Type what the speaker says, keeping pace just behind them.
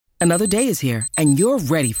Another day is here, and you're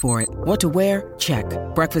ready for it. What to wear? Check.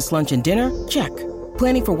 Breakfast, lunch, and dinner? Check.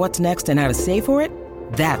 Planning for what's next and how to save for it?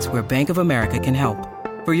 That's where Bank of America can help.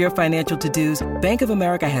 For your financial to-dos, Bank of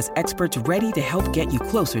America has experts ready to help get you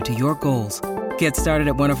closer to your goals. Get started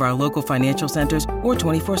at one of our local financial centers or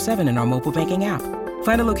 24/7 in our mobile banking app.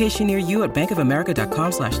 Find a location near you at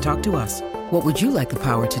bankofamerica.com/talktous. What would you like the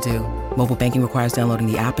power to do? Mobile banking requires downloading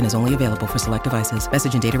the app and is only available for select devices.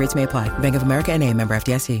 Message and data rates may apply. Bank of America NA, member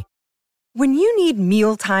FDIC. When you need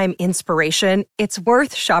mealtime inspiration, it's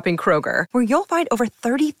worth shopping Kroger, where you'll find over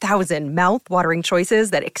 30,000 mouth-watering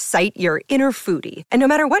choices that excite your inner foodie. And no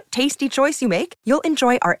matter what tasty choice you make, you'll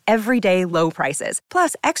enjoy our everyday low prices,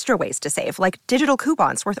 plus extra ways to save, like digital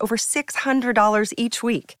coupons worth over $600 each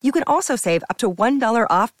week. You can also save up to $1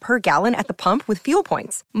 off per gallon at the pump with fuel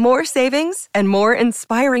points. More savings and more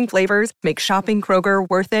inspiring flavors make shopping Kroger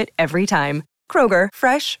worth it every time. Kroger,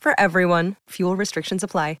 fresh for everyone. Fuel restrictions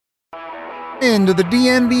apply. Into the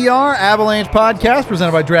DNVR Avalanche podcast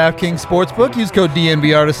presented by DraftKings Sportsbook. Use code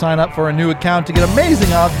DNVR to sign up for a new account to get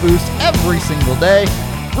amazing odds boosts every single day.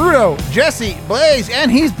 Rudo, Jesse, Blais,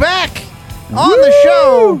 and he's back on the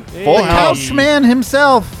show. Full the house. Couchman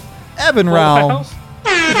himself, Evan Rao.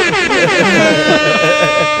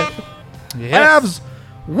 Avs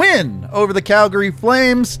win over the Calgary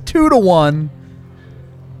Flames 2-1.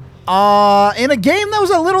 In a game that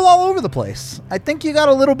was a little all over the place. I think you got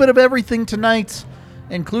a little bit of everything tonight,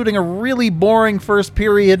 including a really boring first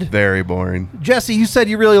period. Very boring. Jesse, you said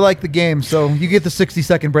you really liked the game, so you get the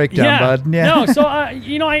 60-second breakdown, bud. Yeah. No, so,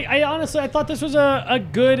 I honestly, I thought this was a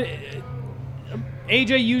good...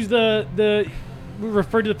 AJ used we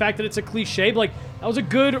referred to the fact that it's a cliche, but like, that was a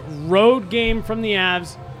good road game from the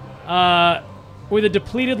Avs with a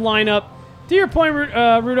depleted lineup. To your point,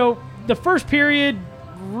 Rudo, the first period...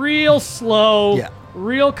 real slow,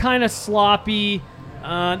 real kind of sloppy,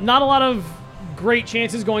 not a lot of great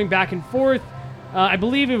chances going back and forth. I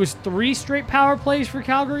believe it was 3 straight power plays for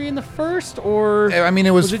Calgary in the first, or... I mean,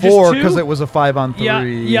 it was 4 because it was a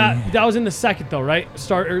 5-on-3. Yeah, that was in the second, though, right?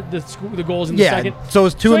 The goals in the second. So it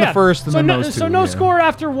was 2 in the first and then those 2. So no score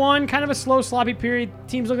after 1, kind of a slow, sloppy period.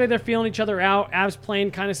 Teams look like they're feeling each other out. Avs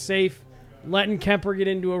playing kind of safe, letting Kemper get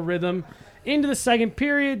into a rhythm. Into the second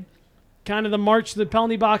period... kind of the march to the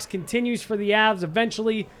penalty box continues for the Avs,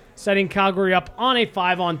 eventually setting Calgary up on a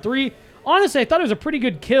 5-on-3. Honestly, I thought it was a pretty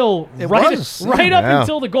good kill right up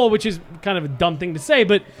until the goal, which is kind of a dumb thing to say.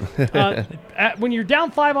 But when you're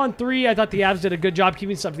down 5-on-3, I thought the Avs did a good job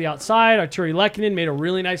keeping stuff to the outside. Arturi Lehkonen made a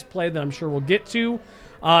really nice play that I'm sure we'll get to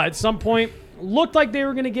at some point. Looked like they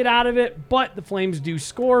were going to get out of it, but the Flames do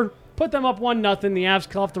score. Put them up 1-0. The Avs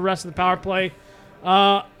cut off the rest of the power play.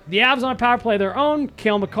 The Avs on a power play of their own.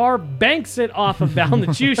 Cale Makar banks it off of Val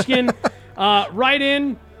Nichushkin right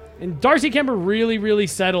in. And Darcy Kemper really, really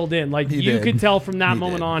settled in. Like, you could tell from that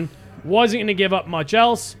moment on, wasn't going to give up much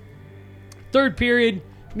else. Third period,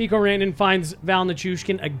 Mikko Rantanen finds Val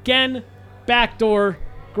Nichushkin again. Backdoor,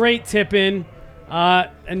 great tip in.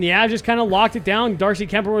 And the Avs just kind of locked it down. Darcy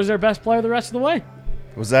Kemper was their best player the rest of the way.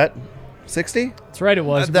 Was that 60? That's right, it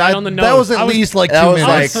was. Right on the nose. That was at least like 2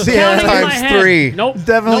 minutes. Like times 3. Nope.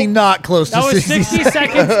 Definitely not close to 60 That was 60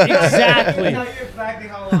 seconds exactly.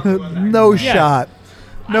 No shot.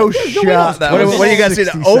 No shot. What do you guys see?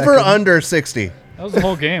 Over, under 60? That was the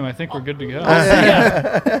whole game. I think we're good to go.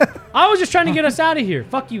 I was just trying to get us out of here.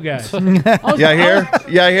 Fuck you guys. Yeah,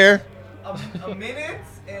 here. A minute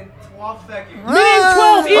and 12 seconds. Minute and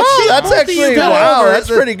 12 each. That's actually, wow, that's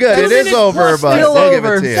pretty good. It is over, but we'll give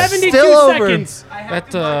it to you. 72 seconds. I have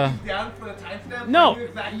to mark this down for the timestamp. No,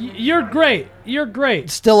 you're great. You're great.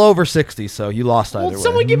 Still over 60, so you lost either way. Well,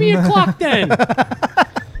 someone give me a clock then.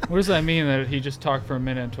 What does that mean that he just talked for a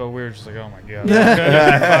minute until we were just like, oh my God. Let's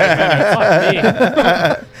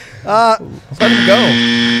let him go.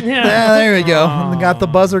 Yeah, there we go. Got the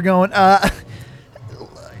buzzer going. I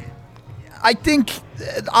think,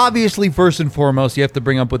 obviously, first and foremost, you have to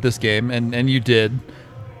bring up with this game, and you did.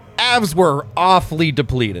 Avs were awfully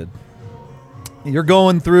depleted. You're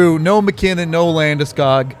going through no MacKinnon, no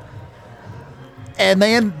Landeskog, and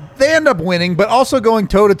they end up winning, but also going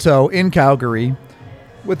toe-to-toe in Calgary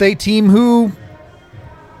with a team who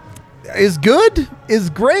is good,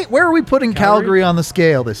 is great. Where are we putting Calgary on the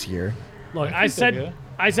scale this year? Look, I said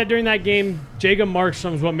during that game, Jacob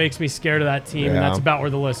Markstrom's what makes me scared of that team, and that's about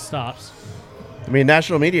where the list stops. I mean,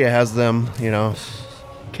 national media has them,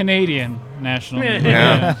 Canadian national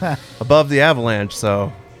media. Above the Avalanche,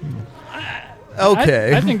 so.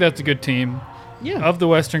 Okay. I think that's a good team. Yeah. Of the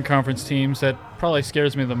Western Conference teams, that probably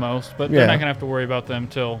scares me the most, but they're not going to have to worry about them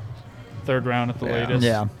till third round at the latest.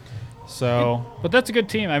 Yeah. So, but that's a good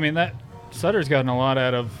team. I mean, that Sutter's gotten a lot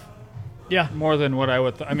out of Yeah. More than what I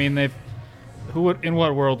would. I mean, in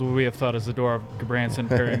what world would we have thought Zadorov Gabranson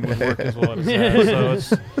pairing would work as well as that?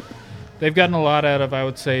 So they've gotten a lot out of, I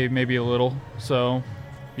would say, maybe a little. So,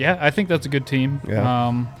 yeah, I think that's a good team.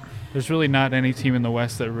 Yeah. There's really not any team in the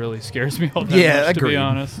West that really scares me all that much, to be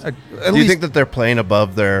honest. Do you think that they're playing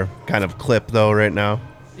above their kind of clip, though, right now?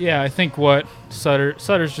 Yeah, I think what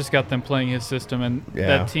Sutter's just got them playing his system, and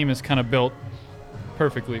that team is kind of built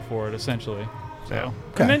perfectly for it, essentially. So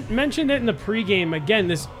I mentioned it in the pregame. Again,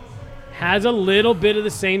 this has a little bit of the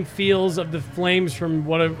same feels of the Flames from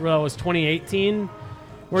what it was 2018,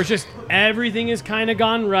 where it's just everything has kind of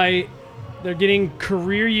gone right. They're getting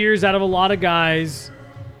career years out of a lot of guys.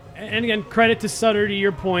 And again, credit to Sutter, to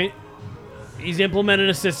your point. He's implemented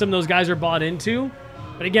a system those guys are bought into.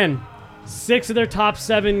 But again, 6 of their top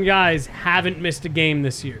 7 guys haven't missed a game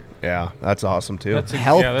this year. Yeah, that's awesome, too. Health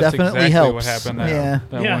that's definitely exactly helps. what happened that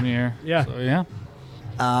 1 year. Yeah. So,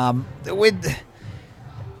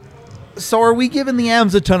 So are we giving the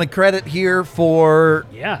Avs a ton of credit here for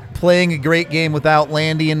playing a great game without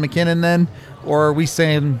Landy and MacKinnon then? Or are we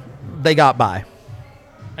saying they got by?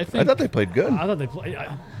 I thought they played good. I thought they played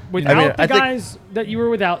without the guys that you were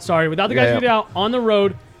without. Sorry, without the guys you were without on the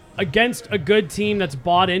road against a good team that's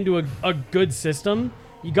bought into a good system.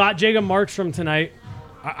 You got Jacob Markstrom tonight.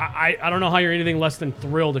 I don't know how you're anything less than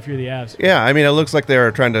thrilled if you're the Avs. Yeah, I mean, it looks like they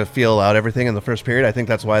were trying to feel out everything in the first period. I think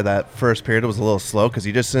that's why that first period was a little slow, because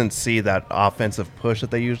you just didn't see that offensive push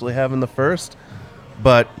that they usually have in the first.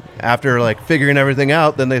 But after figuring everything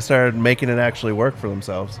out, then they started making it actually work for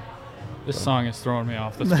themselves. This song is throwing me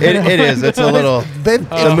off. It is. It's a little.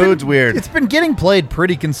 The mood's weird. It's been getting played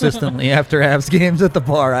pretty consistently after Avs games at the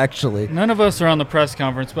bar, actually. None of us are on the press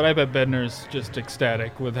conference, but I bet Bednar's just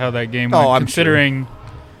ecstatic with how that game went. I'm considering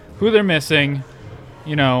who they're missing.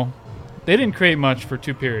 They didn't create much for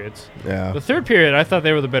 2 periods. Yeah. The third period, I thought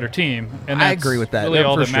they were the better team, and that's I agree with that. really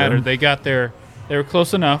all for that mattered. sure. They got there. They were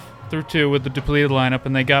close enough through 2 with the depleted lineup,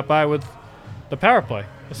 and they got by with the power play.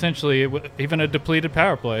 Essentially, even a depleted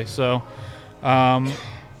power play. So,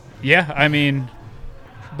 I mean,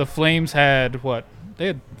 the Flames had what? They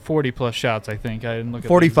had 40-plus shots, I think. I didn't look at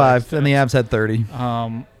 45, and the Avs had 30.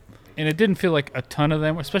 And it didn't feel like a ton of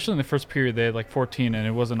them, especially in the first period. They had 14, and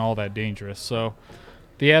it wasn't all that dangerous. So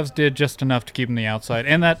the Avs did just enough to keep them the outside.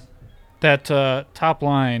 And that top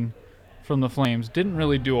line from the Flames didn't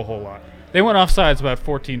really do a whole lot. They went offsides about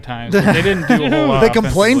 14 times, but they didn't do a whole lot. They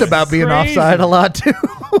complained about being offside a lot, too.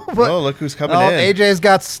 Look who's coming in. AJ's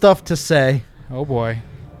got stuff to say. Oh, boy.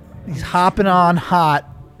 He's hopping on hot.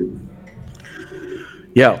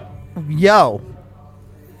 Yo.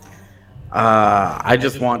 I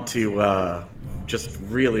just want to just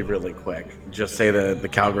really, really quick just say that the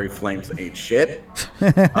Calgary Flames ain't shit.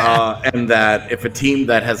 And that if a team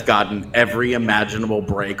that has gotten every imaginable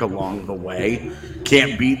break along the way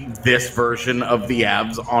can't beat this version of the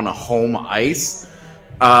Avs on a home ice,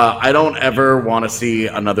 I don't ever want to see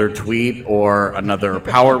another tweet or another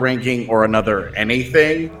power ranking or another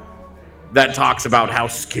anything that talks about how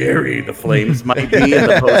scary the Flames might be in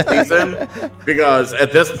the postseason. Because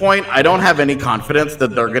at this point, I don't have any confidence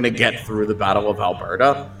that they're going to get through the Battle of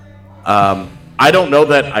Alberta. I don't know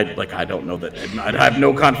that. I have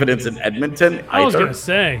no confidence in Edmonton either. I was going to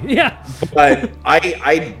say, yeah. But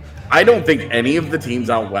I don't think any of the teams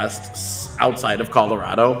out west, outside of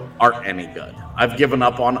Colorado, are any good. I've given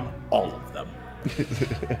up on all of them.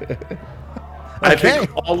 I think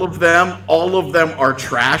all of them are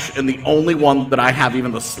trash, and the only one that I have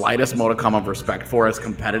even the slightest modicum of respect for as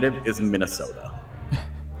competitive is Minnesota.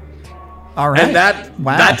 All right. And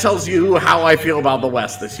that tells you how I feel about the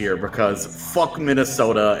West this year, because fuck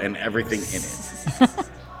Minnesota and everything in it.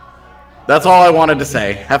 That's all I wanted to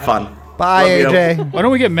say. Have fun. Bye, Love AJ. you. Why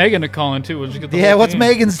don't we get Megan to call in, too? We'll just get the whole What's team.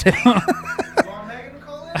 Megan's take?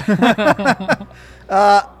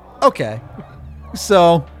 Okay.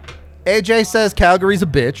 So, AJ says Calgary's a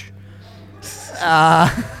bitch.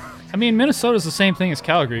 I mean, Minnesota's the same thing as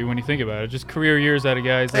Calgary when you think about it. Just career years out of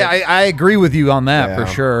guys that I agree with you on that for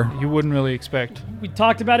sure. you wouldn't really expect. We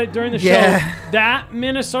talked about it during the show. That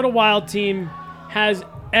Minnesota Wild team has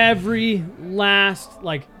every last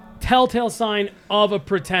telltale sign of a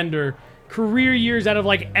pretender. Career years out of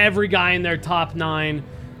every guy in their top 9.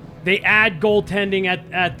 They add goaltending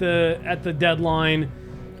at the deadline.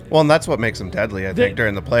 Well, and that's what makes them deadly, I think,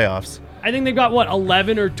 during the playoffs. I think they've got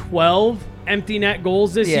 11 or 12 empty net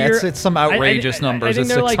goals this year. It's some outrageous numbers. I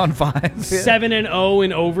think it's they're 6-on-5. 7-0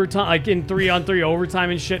 in overtime, in 3-on-3 overtime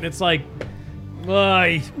and shit. And it's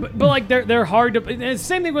but they're hard to. And it's the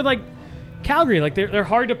same thing with Calgary. They're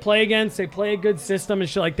hard to play against. They play a good system and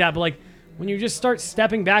shit like that. But when you just start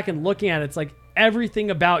stepping back and looking at it, it's everything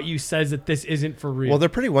about you says that this isn't for real. Well, they're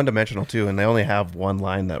pretty one-dimensional too, and they only have one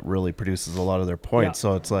line that really produces a lot of their points.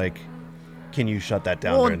 So it's like, can you shut that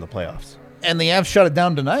down during the playoffs? And the Avs shut it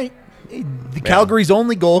down tonight. Calgary's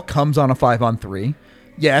only goal comes on a 5-on-3.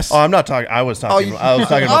 Yes. Oh, I'm not talking. I was talking about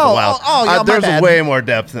the Wild. yeah, there's my bad. way more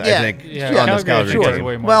depth, I think, on this Calgary Calgary team.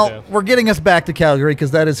 way more Well, depth. we're getting us back to Calgary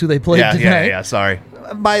because that is who they played tonight. Yeah. Sorry.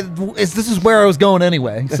 This is where I was going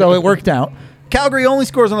anyway, so it worked out. Calgary only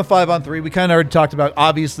scores on the 5-on-3. We kind of already talked about,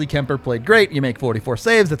 obviously, Kemper played great. You make 44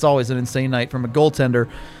 saves. That's always an insane night from a goaltender.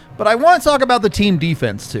 But I want to talk about the team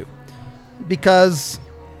defense, too. Because,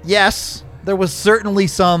 yes, there was certainly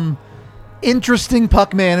some interesting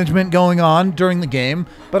puck management going on during the game,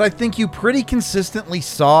 but I think you pretty consistently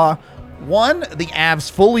saw, one, the Avs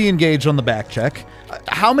fully engaged on the back check.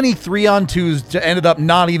 How many 3-on-2s ended up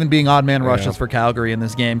not even being odd man rushes for Calgary in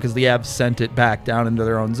this game because the Avs sent it back down into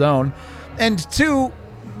their own zone? And two,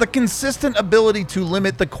 the consistent ability to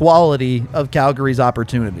limit the quality of Calgary's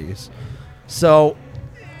opportunities. So,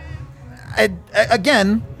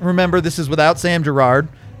 again, remember, this is without Sam Girard.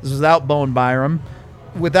 This is without Bowen Byram.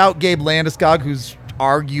 Without Gabe Landeskog, who's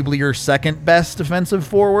arguably your second best defensive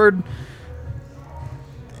forward.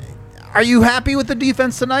 Are you happy with the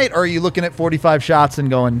defense tonight, or are you looking at 45 shots and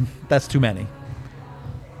going, that's too many?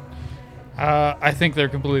 I think they're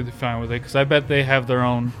completely fine with it because I bet they have their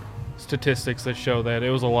own statistics that show that it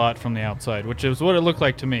was a lot from the outside, which is what it looked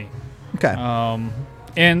like to me. Okay.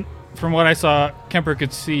 And from what I saw, Kemper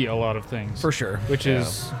could see a lot of things. For sure. Which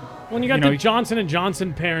is... When you got the Johnson and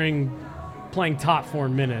Johnson pairing playing top 4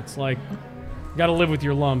 minutes, like, you got to live with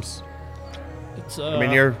your lumps. It's, I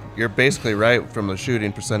mean, you're basically right from the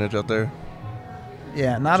shooting percentage out there.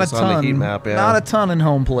 Yeah, not Just a on the ton. heat map, yeah. Not a ton in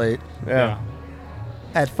home plate Yeah.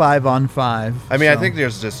 at 5-on-5. I mean, I so. think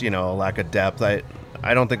there's just, a lack of depth.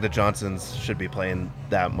 I don't think the Johnsons should be playing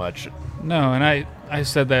that much. No, and I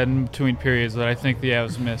said that in between periods that I think the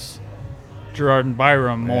Avs miss Girard and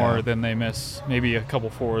Byram more than they miss maybe a couple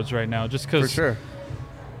forwards right now, just because For sure.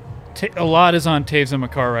 A lot is on Taves and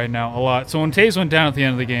Makar right now, a lot. So when Taves went down at the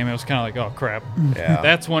end of the game, it was kind of like, oh, crap. Yeah.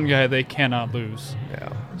 That's one guy they cannot lose.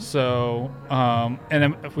 Yeah. So, and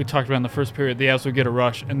then if we talked about in the first period, the Avs would get a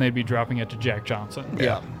rush, and they'd be dropping it to Jack Johnson.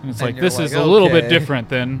 Yeah. And it's And like, you're this like, is a little bit okay. different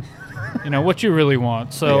than, what you really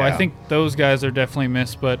want. So I Yeah. think those guys are definitely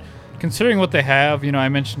missed. But considering what they have, I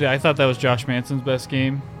mentioned it, I thought that was Josh Manson's best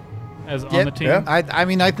game on the team. Yeah. I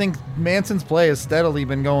mean, I think Manson's play has steadily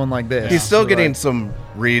been going like this. He's still So, getting like, some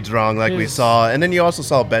reads wrong, like we saw. And then you also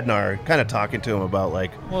saw Bednar kind of talking to him about,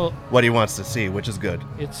 what he wants to see, which is good.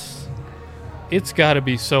 It's got to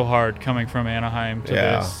be so hard coming from Anaheim to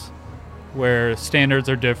this, where standards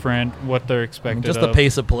are different, what they're expected just of. the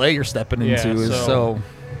pace of play you're stepping into is so.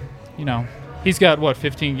 He's got,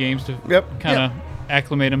 15 games to kind of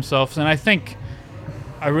acclimate himself. And I think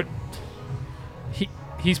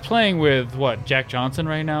he's playing with, Jack Johnson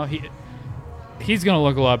right now? He's going to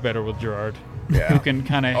look a lot better with Girard, who can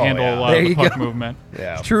kind of handle a lot There of the you puck go. movement.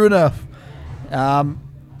 Yeah. True enough. Are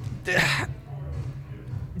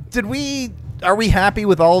we happy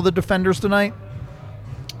with all the defenders tonight?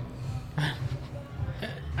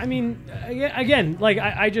 I mean, again, Like,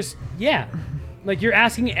 you're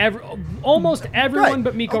asking almost everyone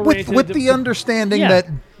but Mikko Rantanen. With the understanding Yeah. that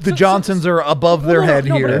the Johnsons are above their head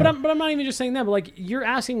here. But I'm not even just saying that. But, you're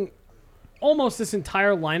asking almost this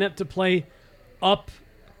entire lineup to play up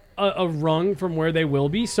a rung from where they will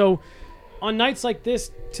be. So, on nights like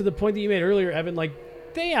this, to the point that you made earlier, Evan,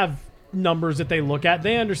 they have numbers that they look at.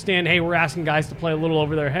 They understand, hey, we're asking guys to play a little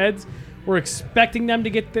over their heads. We're expecting them to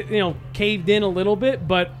get caved in a little bit,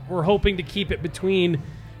 but we're hoping to keep it between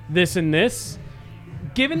this and this.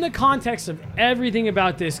 Given the context of everything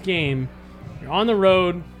about this game, you're on the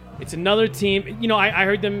road. It's another team. I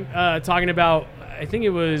heard them talking about, I think it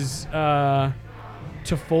was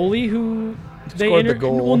Toffoli who they Scored the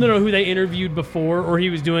goal. Well, no, who they interviewed before, or he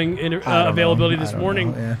was doing availability this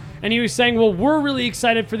morning. And he was saying, well, we're really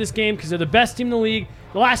excited for this game because they're the best team in the league.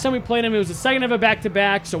 The last time we played them, it was the second of a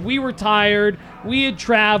back-to-back, so we were tired. We had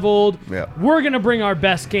traveled. Yeah. We're going to bring our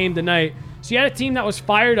best game tonight. So you had a team that was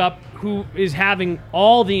fired up who is having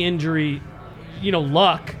all the injury,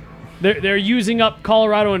 luck. They're using up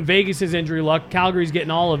Colorado and Vegas' injury luck. Calgary's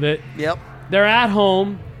getting all of it. Yep. They're at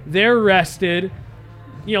home. They're rested.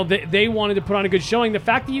 They wanted to put on a good showing. The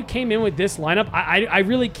fact that you came in with this lineup, I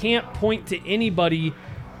really can't point to anybody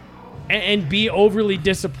and be overly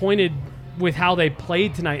disappointed with how they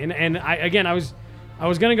played tonight. And I was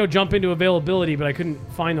going to go jump into availability, but I couldn't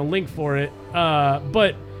find the link for it.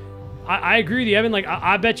 But I agree with you, Evan.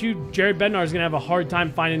 I bet you Jared Bednar is going to have a hard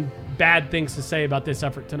time finding bad things to say about this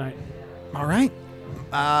effort tonight. All right.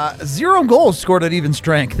 0 goals scored at even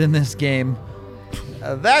strength in this game.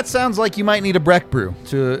 That sounds like you might need a Breck brew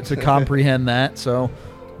to comprehend that. So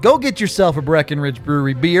go get yourself a Breckenridge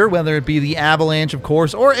Brewery beer, whether it be the Avalanche, of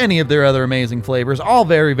course, or any of their other amazing flavors. All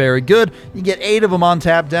very, very good. You get 8 of them on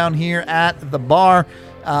tap down here at the bar.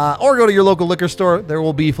 Or go to your local liquor store. There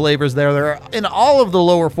will be flavors there. They're in all of the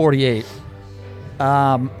lower 48.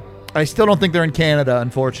 I still don't think they're in Canada,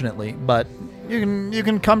 unfortunately, but you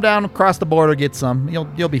can come down across the border, get some.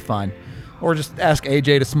 You'll be fine. Or just ask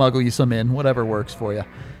AJ to smuggle you some in, whatever works for you.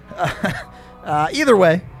 Either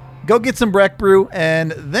way, go get some Breck Brew,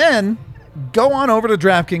 and then go on over to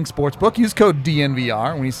DraftKings Sportsbook. Use code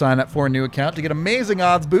DNVR when you sign up for a new account to get amazing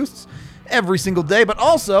odds boosts every single day. But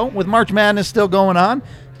also, with March Madness still going on,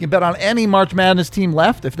 you can bet on any March Madness team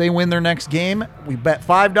left. If they win their next game, we bet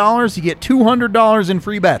 $5. You get $200 in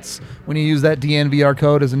free bets when you use that DNVR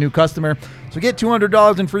code as a new customer. So get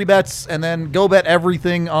 $200 in free bets, and then go bet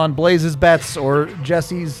everything on Blais's bets or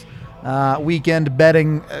Jesse's weekend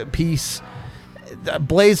betting piece.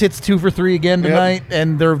 Blais hits 2 for 3 again tonight,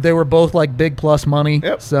 and they were both like big plus money.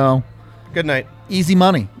 Yep. So good night. Easy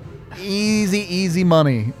money. Easy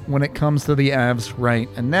money when it comes to the Avs right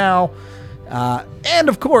and now. And,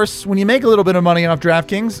 of course, when you make a little bit of money off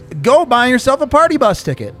DraftKings, go buy yourself a party bus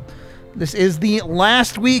ticket. This is the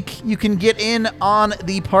last week you can get in on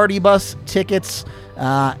the party bus tickets.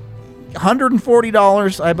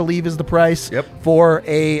 $140, I believe, is the price for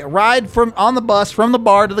a ride on the bus from the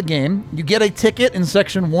bar to the game. You get a ticket in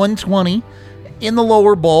section 120 in the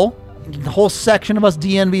lower bowl. The whole section of us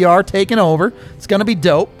DNVR taking over. It's going to be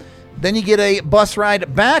dope. Then you get a bus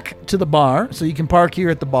ride back to the bar, so you can park here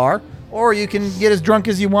at the bar. Or you can get as drunk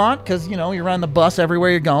as you want because, you're on the bus everywhere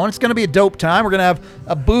you're going. It's going to be a dope time. We're going to have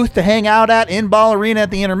a booth to hang out at in Ball Arena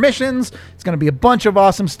at the intermissions. It's going to be a bunch of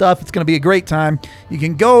awesome stuff. It's going to be a great time. You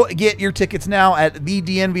can go get your tickets now at the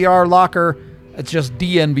DNVR Locker. It's just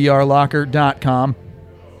dnvrlocker.com.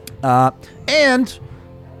 And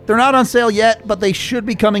they're not on sale yet, but they should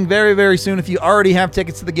be coming very, very soon. If you already have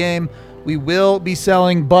tickets to the game, we will be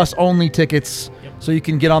selling bus-only tickets. So you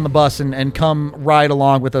can get on the bus and come ride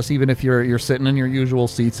along with us, even if you're sitting in your usual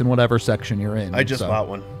seats in whatever section you're in. I just bought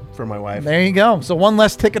one for my wife. There you go. So one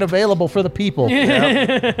less ticket available for the people.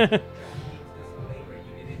 Yep.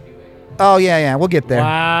 Oh, yeah. We'll get there.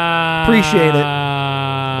 Wow. Appreciate it.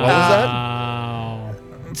 What was that?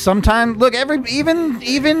 Sometimes, look,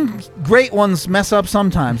 even great ones mess up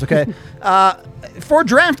sometimes, okay? For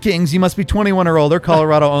DraftKings, you must be 21 or older,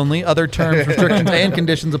 Colorado only. Other terms, restrictions, and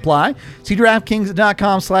conditions apply. See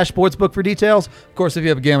DraftKings.com/sportsbook for details. Of course, if you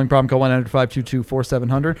have a gambling problem, call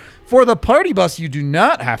 1-800-522-4700. For the party bus, you do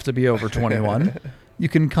not have to be over 21. You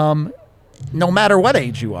can come no matter what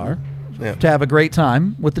age you are to have a great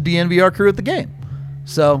time with the DNVR crew at the game.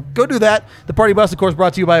 So go do that. The party bus, of course,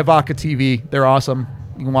 brought to you by Avaca TV. They're awesome.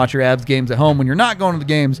 You can watch your Avs games at home when you're not going to the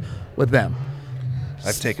games with them.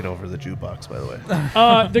 I've taken over the jukebox, by the way.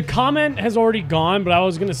 The comment has already gone, but I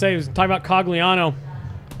was going to say, talking about Cogliano.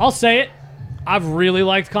 I'll say it. I've really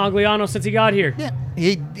liked Cogliano since he got here. Yeah,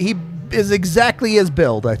 he is exactly as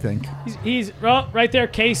billed, I think. He's right there,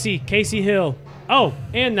 Casey Hill. Oh,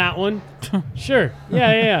 and that one. Sure.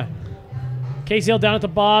 Yeah. Casey Hill down at the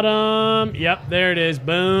bottom. Yep, there it is.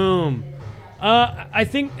 Boom. I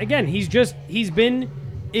think, again, he's been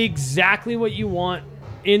exactly what you want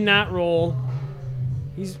in that role.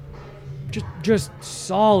 He's just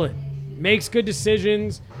solid. Makes good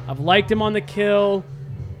decisions. I've liked him on the kill.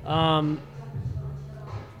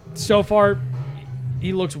 So far,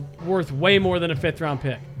 he looks worth way more than a 5th-round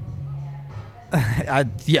pick.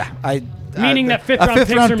 Meaning that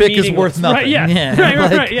 5th-round pick is worth nothing. Right,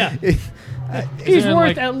 yeah. Right, yeah. He's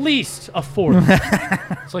worth at least a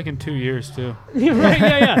 4th. It's like in 2 years, too. Right,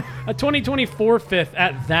 yeah. A 2024 5th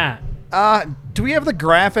at that. Do we have the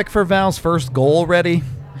graphic for Val's first goal ready?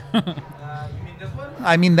 You mean this one?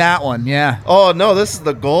 I mean that one, yeah. Oh, no, this is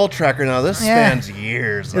the goal tracker now. This spans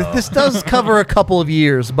years, though. This does cover a couple of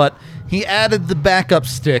years, but he added the backup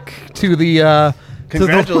stick to the...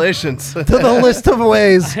 Congratulations. to the list of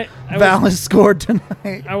ways Val has scored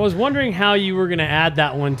tonight. I was wondering how you were going to add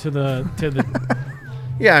that one to the...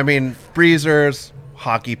 Yeah, I mean, freezers,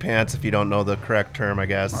 hockey pants, if you don't know the correct term, I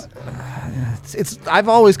guess. I've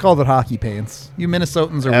always called it hockey pants. You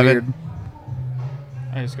Minnesotans are weird.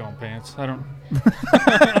 I just go in pants. I don't...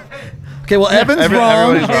 Okay, well, Evan's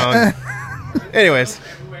wrong. Everybody's wrong. Anyways.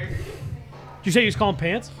 Did you say you just call them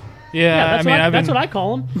pants? Yeah, that's what I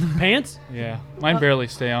call them. Pants? Yeah. Mine barely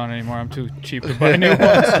stay on anymore. I'm too cheap to buy new ones.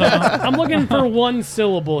 I'm looking for one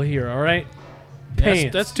syllable here, all right?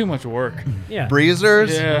 pants. That's too much work. Yeah.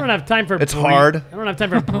 Breezers? Yeah. I don't have time for It's hard. I don't have time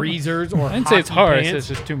for breezers or I didn't say it's hockey hard. I pants. said it's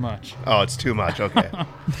just too much. Oh, it's too much. Okay.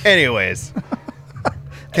 Anyways.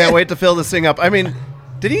 Can't wait to fill this thing up. I mean,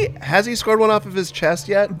 has he scored one off of his chest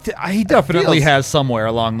yet? He definitely feels- has somewhere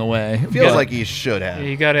along the way. Feels like he should have.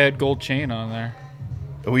 You got to add gold chain on there.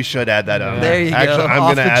 We should add that on There there. you go. Actually, I'm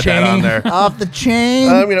Off going to the add chain. that on there. Off the chain.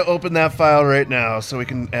 I'm going to open that file right now so we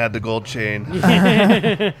can add the gold chain.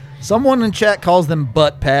 Someone in chat calls them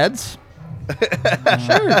butt pads.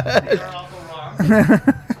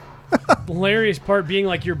 The hilarious part being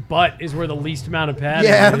like your butt is where the least amount of padding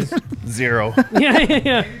Yeah. is. 0.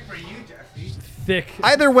 Yeah. Thick,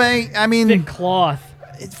 Either way, I mean, thick cloth.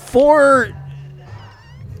 through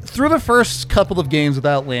the first couple of games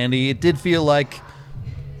without Landy, it did feel like,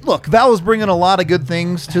 look, Val was bringing a lot of good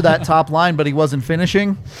things to that top line, but he wasn't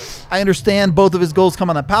finishing. I understand both of his goals come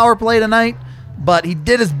on the power play tonight, but he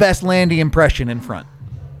did his best Landy impression in front.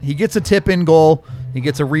 He gets a tip-in goal. He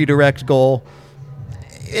gets a redirect goal.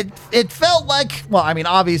 It felt like, well, I mean,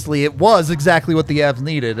 obviously it was exactly what the Avs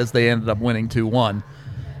needed as they ended up winning 2-1.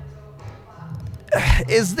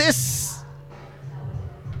 Is this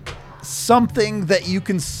something that you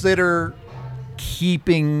consider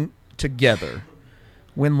keeping together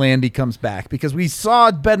when Landy comes back? Because we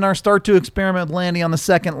saw Bednar start to experiment with Landy on the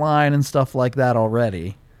second line and stuff like that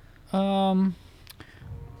already. I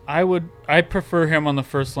prefer him on the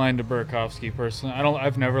first line to Burakovsky personally.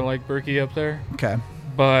 I've never liked Berkey up there. Okay.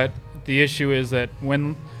 But the issue is that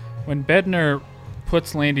when Bednar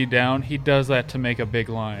puts Landy down, he does that to make a big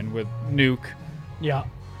line with Nuke, Yeah.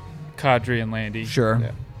 Kadri, and Landy. Sure.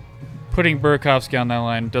 Yeah. Putting Burakovsky on that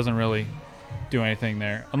line doesn't really do anything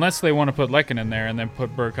there. Unless they want to put Lekin in there and then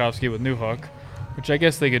put Burakovsky with Newhook, which I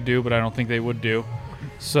guess they could do, but I don't think they would do.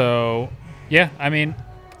 So, yeah, I mean,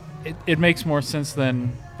 it makes more sense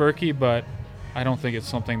than Berkey, but I don't think it's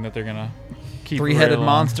something that they're going to keep. Three-headed very long.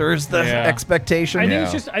 monsters, the Yeah. expectation. I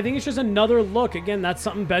think it's just another look. Again, that's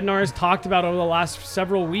something Bednar has talked about over the last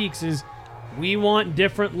several weeks is we want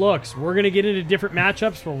different looks. We're going to get into different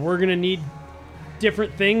matchups where we're going to need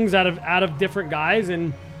different things out of different guys,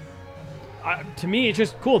 and to me, it's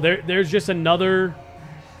just cool. There's just another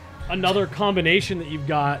combination that you've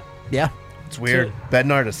got. Yeah. It's weird.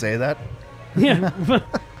 Bednar to say that. Yeah.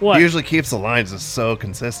 What? He usually keeps the lines just so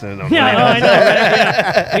consistent. Yeah, I know. Right?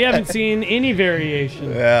 Yeah. We haven't seen any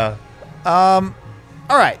variation. Yeah.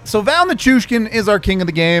 All right, so Val Nichushkin is our king of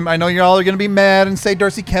the game. I know you all are going to be mad and say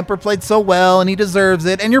Darcy Kemper played so well and he deserves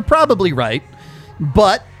it, and you're probably right.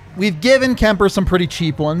 But we've given Kemper some pretty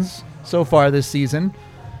cheap ones so far this season.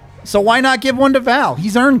 So why not give one to Val?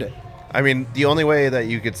 He's earned it. I mean, the only way that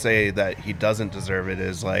you could say that he doesn't deserve it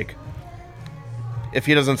is like, if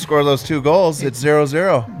he doesn't score those 2 goals, it's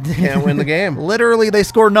 0-0. Can't win the game. Literally, they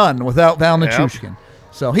score none without Val Nichushkin.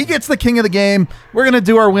 So he gets the king of the game. We're going to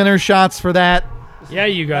do our winner shots for that. Yeah,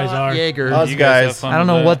 you guys are. Jaeger. Us You guys. have fun I don't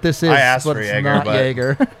with know that. what this is, I asked but for it's Jaeger, not but-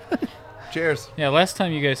 Jaeger. Cheers. Yeah, last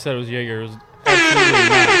time you guys said it was Jaeger. It was absolutely not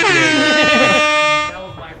That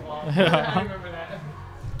was my fault. I remember that.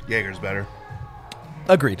 Jaeger's better.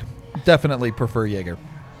 Agreed. Definitely prefer Jaeger.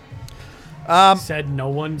 Said no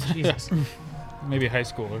one. Jesus. Jaeger. Maybe high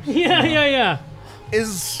schoolers. Yeah.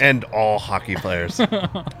 And all hockey players. So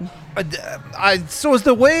is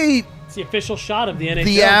the way It's the official shot of the NHL.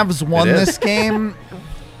 the Avs won It is. this game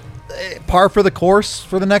par for the course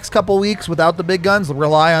for the next couple weeks without the big guns?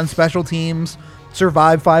 Rely on special teams,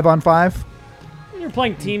 survive 5-on-5, You're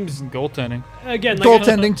playing teams Goaltending. again. Like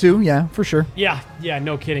goaltending too. Yeah, for sure. Yeah,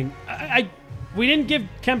 no kidding. We didn't give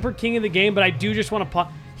Kemper king of the game, but I do just want to.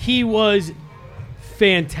 He was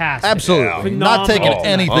fantastic. Absolutely, Phenomenal. not taking Oh,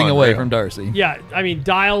 anything away unreal. from Darcy. Yeah, I mean,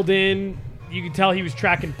 dialed in. You could tell he was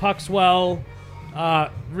tracking pucks well.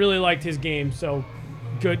 Really liked his game, so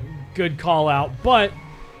good call out. But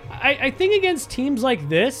I think against teams like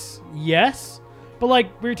this, yes. But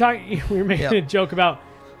like we were making Yep. a joke about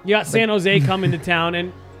you got San Jose coming to town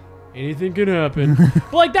and anything can happen.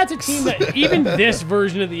 But like that's a team that even this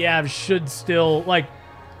version of the Avs should still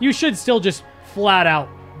you should still just flat out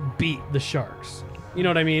beat the Sharks. You know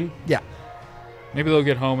what I mean? Yeah. Maybe they'll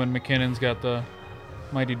get home and McKinnon's got the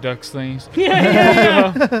Mighty Ducks things.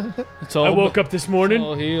 Yeah. It's all I woke up this morning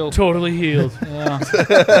all healed. totally healed. Yeah.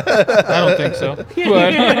 I don't think so.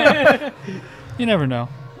 But you never know.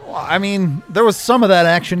 Well, I mean, there was some of that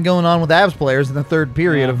action going on with Avs players in the third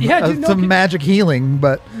period of Yeah, dude, no some kid- magic healing,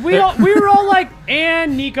 but We were all like,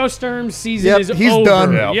 and Nico Sturm's season is he's over.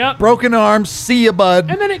 done. Yep. Broken arms, see ya, bud.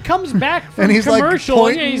 And then it comes back from And he's like commercial.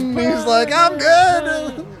 pointing. and He's like, I'm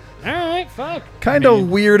good. all right, fuck. Kind of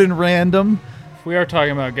weird and random. If we are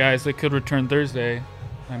talking about guys that could return Thursday,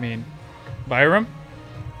 I mean, Byram?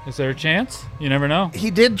 Is there a chance? You never know. He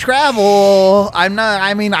did travel. I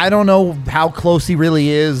don't know how close he really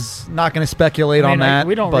is. Not going to speculate on that.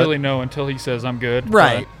 We don't really know until he says I'm good.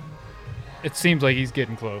 Right. It seems like he's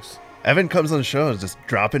getting close. Evan comes on the show and is just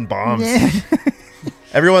dropping bombs. Yeah.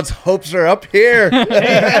 Everyone's hopes are up here. Hey,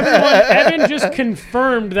 Evan just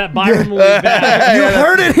confirmed that Byram will be back. You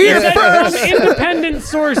heard it here first. From independent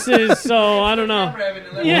sources, so I don't know.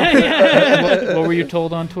 Yeah. What were you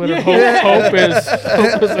told on Twitter? Hope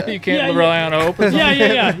is you can't rely on hope.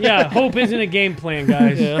 Yeah. Hope isn't a game plan,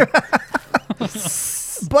 guys. Yeah.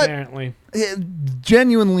 But apparently,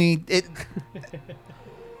 genuinely,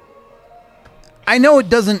 I know it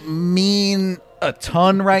doesn't mean a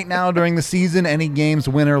ton right now during the season, any games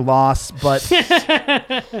win or loss, but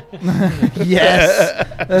yes,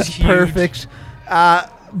 that's perfect.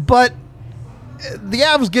 But the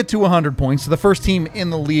Avs get to 100 points, the first team in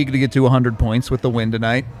the league to get to 100 points with the win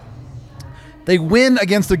tonight. They win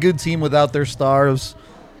against a good team without their stars.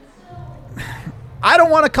 I don't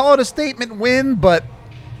want to call it a statement win, but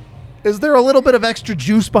is there a little bit of extra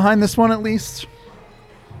juice behind this one at least?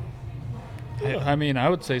 I mean, I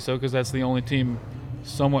would say so because that's the only team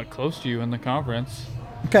somewhat close to you in the conference.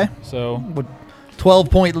 Okay. So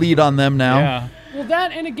 12-point lead on them now. Yeah. Well,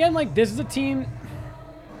 that, and again, like, this is a team.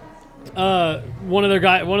 One of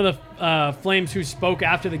the Flames who spoke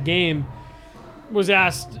after the game was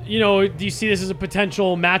asked, do you see this as a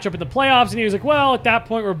potential matchup in the playoffs? And he was like, well, at that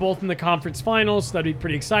point, we're both in the conference finals, so that'd be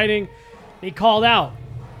pretty exciting. And he called out,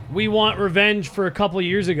 we want revenge for a couple of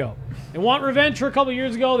years ago. They want revenge for a couple of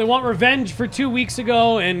years ago. They want revenge for 2 weeks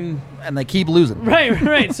ago, and they keep losing.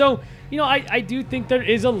 Right. So, I do think there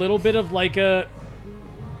is a little bit of there's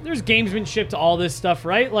gamesmanship to all this stuff,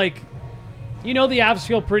 right? Like, the Avs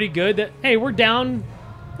feel pretty good that, hey, we're down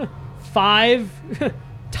 5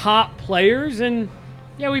 top players, and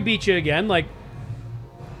we beat you again. Like,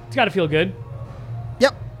 it's got to feel good.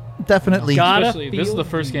 Yep, definitely. Especially, this is the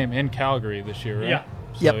first game in Calgary this year, right? Yeah.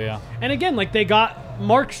 So, yeah. And again, they got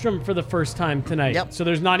Markstrom for the first time tonight. Yep. So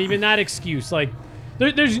there's not even that excuse. Like,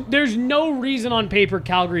 there's no reason on paper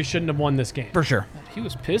Calgary shouldn't have won this game. For sure. He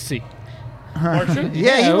was pissy. Markstrom?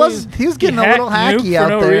 Yeah, he was getting a little hacky Nuke out for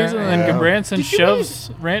no there. reason, and then Branson shoves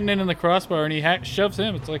Rantanen in the crossbar, and he shoves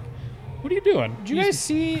him. It's like, what are you doing? Did you guys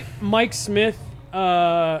see Mike Smith?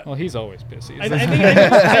 Well, he's always pissy. I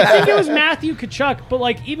think it was Matthew Tkachuk,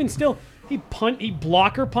 but even still, he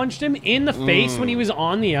blocker punched him in the face when he was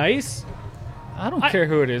on the ice. I don't care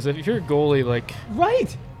who it is. If you're a goalie,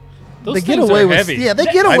 right. Those they things get away are with heavy. Yeah, they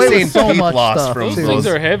get away with so much stuff. Those things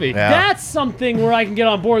are heavy. Yeah. That's something where I can get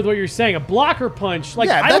on board with what you're saying. A blocker punch,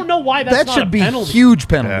 I don't know why that's not should a be penalty. Huge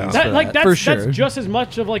penalties. That's for sure. That's just as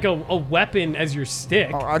much of a weapon as your stick.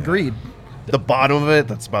 Oh, agreed. The bottom of it,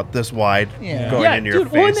 that's about this wide, going into your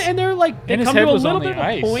dude, face. And they're they and his come head to a was little on the bit of a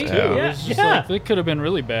ice, point. too. Yeah, It was just it could have been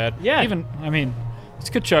really bad. Yeah. Even, it's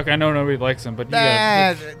Tkachuk. I know nobody likes him, but you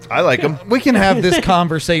I like him. We can have this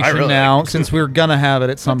conversation really now since we're gonna have it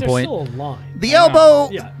at some But point. there's still a line. The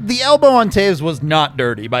elbow on Taves was not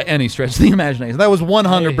dirty by any stretch of the imagination. That was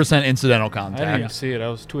 100% incidental I didn't contact. even see it. I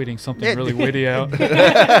was tweeting something really witty out.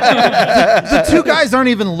 The two guys aren't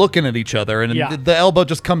even looking at each other, and Yeah. the elbow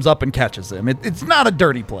just comes up and catches him. It's not a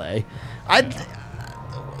dirty play.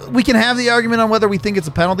 We can have the argument on whether we think it's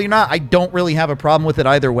a penalty or not. I don't really have a problem with it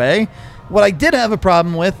either way. What I did have a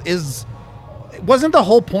problem with is, wasn't the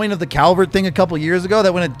whole point of the Calvert thing a couple years ago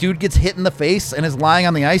that when a dude gets hit in the face and is lying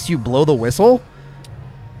on the ice, you blow the whistle?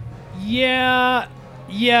 Yeah.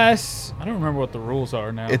 Yes. I don't remember what the rules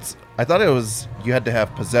are now. I thought it was you had to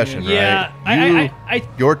have possession, Yeah. right?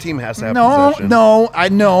 Your team has to have No, possession. I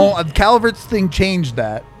know. Calvert's thing changed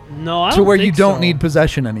that No, I don't to where you think don't so. need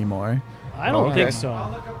possession anymore. I don't Okay. think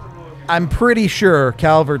so. I'm pretty sure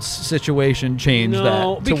Calvert's situation changed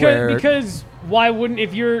No, that to where because why wouldn't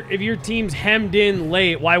if your team's hemmed in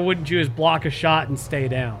late, why wouldn't you just block a shot and stay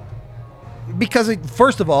down? because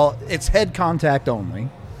first of all, it's head contact only.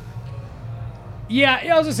 Yeah,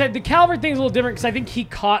 I was gonna say the Calvert thing's a little different because I think he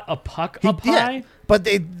caught a puck up high. But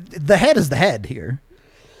the head is the head here.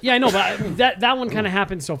 Yeah, I know, but that one kind of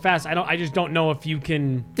happened so fast. I just don't know if you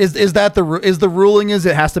can. Is that the ruling? Is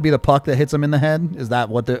it has to be the puck that hits him in the head? Is that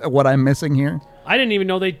what I'm missing here? I didn't even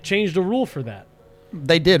know they changed a rule for that.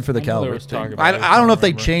 They did for the I know there Calvert was talk thing. about it. I don't know if they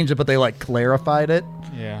remember. changed it, but they clarified it.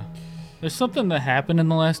 Yeah. There's something that happened in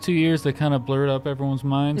the last 2 years that kind of blurred up everyone's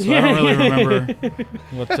mind, so I don't really remember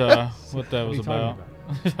what that was about.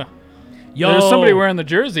 Yo, There was somebody wearing the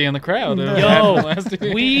jersey in the crowd.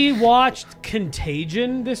 we watched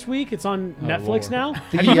Contagion this week. It's on Netflix Lord. now.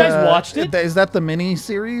 Have you guys watched it? Is that the mini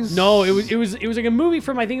series? No, it was like a movie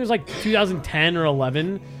from I think it was like 2010 or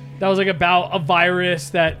 11, that was like about a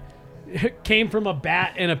virus that came from a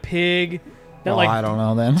bat and a pig that I don't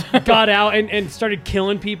know then. got out and started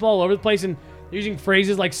killing people all over the place and using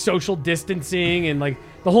phrases like social distancing and like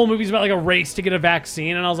the whole movie's about like a race to get a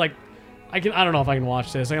vaccine. And I was like, I don't know if I can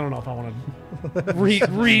watch this. I don't know if I want to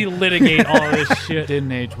relitigate all of this shit.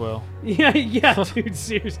 Didn't age well. Yeah, dude,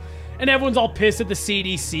 seriously. And everyone's all pissed at the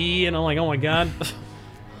CDC, and I'm like, oh my god,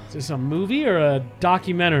 is this a movie or a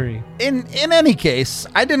documentary? In any case,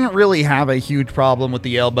 I didn't really have a huge problem with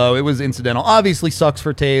the elbow. It was incidental. Obviously sucks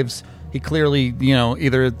for Taves. He clearly,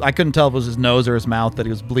 either I couldn't tell if it was his nose or his mouth that he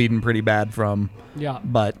was bleeding pretty bad from. Yeah.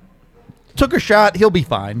 But took a shot. He'll be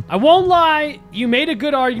fine. I won't lie. You made a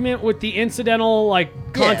good argument with the incidental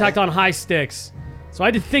contact on high sticks. So I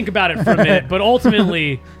had to think about it for a minute. But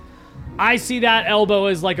ultimately, I see that elbow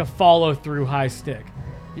as like a follow-through high stick.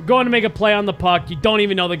 You're going to make a play on the puck. You don't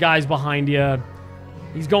even know the guy's behind you.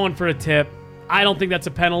 He's going for a tip. I don't think that's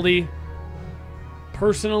a penalty.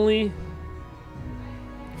 Personally,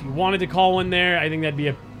 if you wanted to call one there, I think that'd be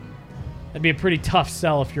a pretty tough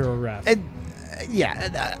sell if you're a ref. I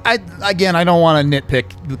don't want to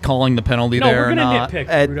nitpick calling the penalty there. No, we're going to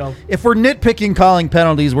nitpick, Rudo. If we're nitpicking calling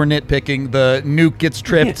penalties, we're nitpicking the Nuke gets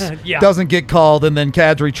tripped, doesn't get called, and then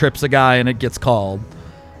Kadri trips a guy and it gets called.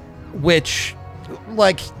 Which,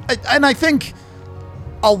 and I think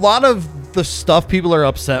a lot of the stuff people are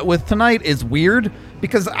upset with tonight is weird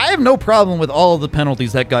because I have no problem with all of the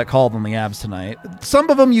penalties that got called on the Avs tonight. Some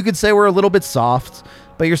of them you could say were a little bit soft,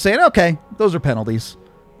 but you're saying, okay, those are penalties.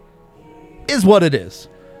 Is what it is.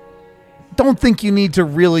 Don't think you need to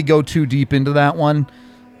really go too deep into that one.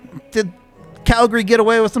 Did Calgary get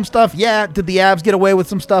away with some stuff? Yeah. Did the Avs get away with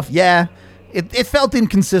some stuff? Yeah. It felt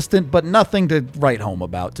inconsistent, but nothing to write home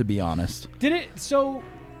about, to be honest. Did it so,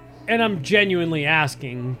 and I'm genuinely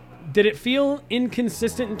asking, did it feel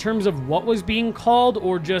inconsistent in terms of what was being called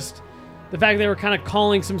or just the fact they were kind of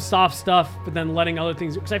calling some soft stuff but then letting other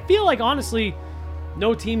things? Because I feel like, honestly,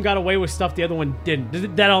 no team got away with stuff the other one didn't. Does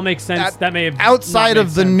that all make sense? That may have outside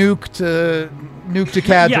of the Nuke to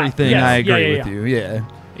Kadri thing. I agree with you. Yeah,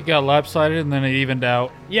 it got lopsided and then it evened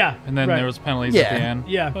out. Yeah, and then there was penalties at the end.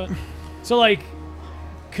 Yeah, but so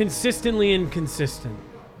consistently inconsistent.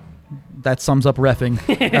 That sums up reffing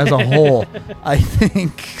as a whole, I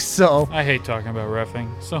think. So I hate talking about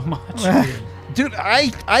reffing so much. Dude,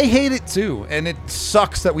 I hate it too, and it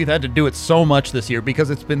sucks that we've had to do it so much this year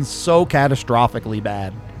because it's been so catastrophically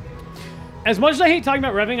bad. As much as I hate talking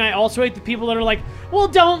about reffing, I also hate the people that are like, well,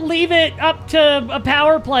 don't leave it up to a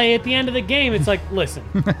power play at the end of the game. It's like, listen,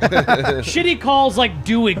 shitty calls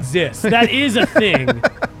do exist. That is a thing.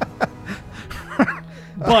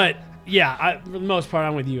 But, yeah, for the most part,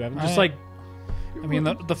 I'm with you. I'm just I mean,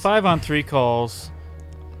 the 5-on-3 calls,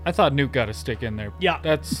 I thought Nuke got a stick in there. Yeah.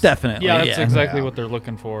 That's definitely. Yeah, that's exactly what they're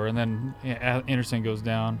looking for. And then Anderson goes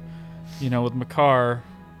down. With Makar,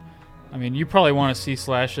 I mean, you probably want to see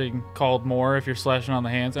slashing called more if you're slashing on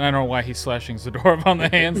the hands. And I don't know why he's slashing Zadorov on the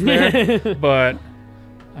hands there. But,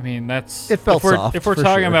 I mean, that's... It felt soft, if we're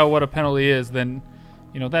talking about what a penalty is, then...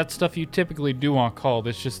 that's stuff you typically do want called.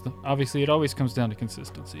 It's just, obviously, it always comes down to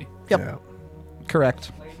consistency. Yep. Yeah.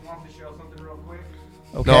 Correct.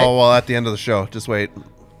 Okay. No, well, at the end of the show. Just wait.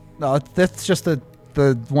 No, that's just the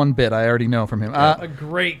one bit I already know from him. A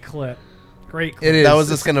great clip. Great clip. It is. That was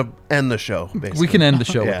just going to end the show, basically. We can end the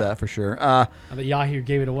show with that for sure. The Yahoo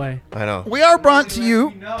gave it away. I know. We are brought to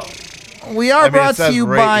you... We are brought to you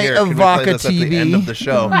by Avaka TV. At the end of the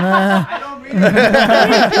show. I don't read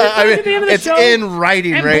It's in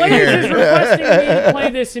writing and right Blais here. is requesting me to play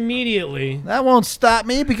this immediately. That won't stop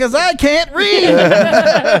me because I can't read.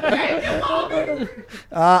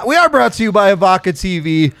 We are brought to you by Avaka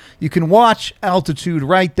TV. You can watch Altitude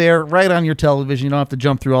right there, right on your television. You don't have to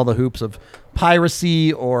jump through all the hoops of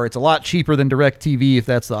piracy, or it's a lot cheaper than DirecTV if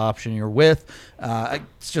that's the option you're with. It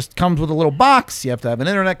just comes with a little box. You have to have an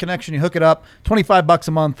internet connection. You hook it up. $25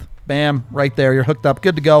 a month. Bam, right there. You're hooked up.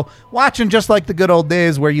 Good to go. Watching just like the good old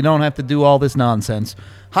days where you don't have to do all this nonsense.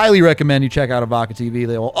 Highly recommend you check out Avaka TV.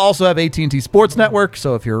 They will also have AT&T Sports Network,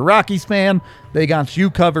 so if you're a Rockies fan, they got you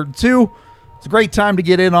covered too. It's a great time to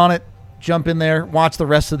get in on it. Jump in there. Watch the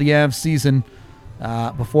rest of the Avs season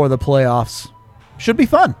before the playoffs. Should be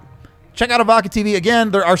fun. Check out Avaka TV.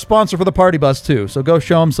 Again, they're our sponsor for the Party Bus too, so go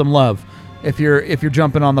show them some love if you're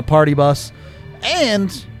jumping on the Party Bus.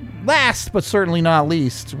 And last but certainly not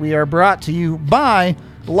least, we are brought to you by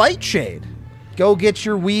Lightshade. Go get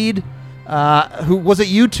your weed. Who was it?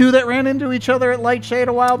 You two that ran into each other at Lightshade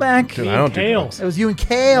a while back? Dude, I don't do Kale. drugs. It was you and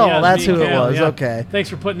Kale. Yeah, That's me who and it Kale, was. yeah. Okay. Thanks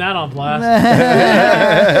for putting that on blast.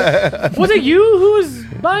 Was it you who was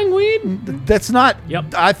buying weed? That's not.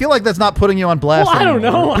 Yep. I feel like that's not putting you on blast. Well, I don't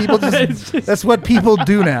anymore. know. People It's just- That's what people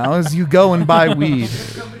do now. Is you go and buy weed.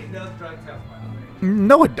 This company does drug test, by the way.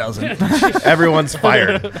 No, it doesn't. Everyone's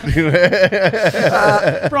fired. Bro,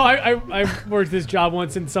 I worked this job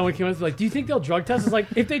once and someone came up and was like, do you think they'll drug test? It's like,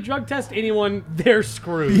 if they drug test anyone, they're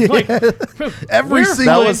screwed. Like, Every we're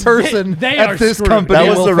single fine. person They at are this screwed. company. That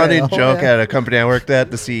was will the running fail. joke Yeah. at a company I worked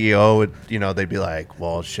at. The CEO would, they'd be like,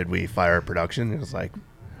 well, should we fire production? It was like,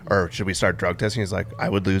 or should we start drug testing? He's like, I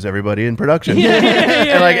would lose everybody in production.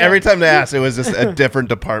 And like every time they asked, it was just a different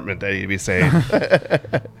department that he'd be saying.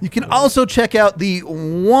 You can also check out the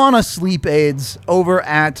Wanna Sleep aids over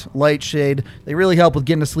at Lightshade. They really help with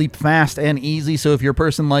getting to sleep fast and easy. So if you're a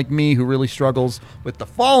person like me who really struggles with the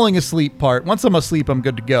falling asleep part, once I'm asleep, I'm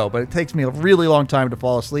good to go. But it takes me a really long time to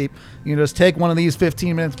fall asleep. You can just take one of these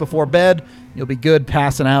 15 minutes before bed. You'll be good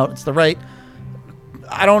passing out. It's the right...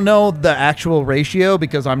 I don't know the actual ratio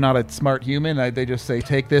because I'm not a smart human. They just say,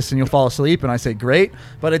 take this and you'll fall asleep. And I say, great.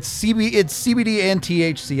 But it's CBD and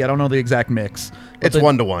THC. I don't know the exact mix. It's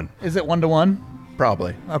 1-to-1. Is it 1-to-1?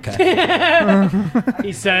 Probably. Okay.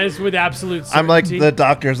 He says with absolute certainty. I'm like the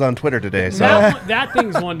doctors on Twitter today. So That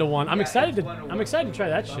thing's 1-to-1. I'm excited to try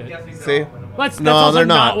that shit. see, That's no, also they're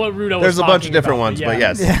not. What Rudo There's was a bunch of talking different about, ones, but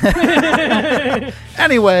yes.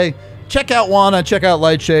 Anyway, check out Wana, check out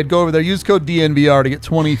Lightshade. Go over there. Use code DNVR to get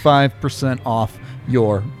 25% off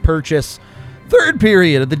your purchase. Third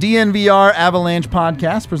period of the DNVR Avalanche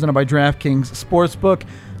podcast presented by DraftKings Sportsbook.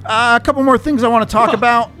 A couple more things I want to talk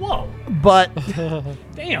about, Whoa. but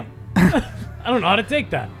Damn. I don't know how to take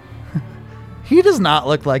that. he does not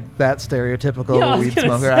look like that stereotypical Yeah, I was weed gonna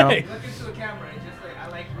smoker. I say. don't, Look into the camera and just say, I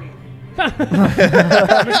like weed.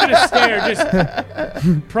 I'm just going to stare.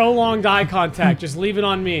 Just prolonged eye contact. Just leave it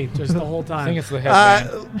on me just the whole time. I think it's the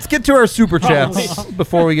headband. let's get to our super chats Probably.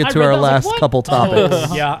 before we get I to read our that, I was like, last what? couple topics.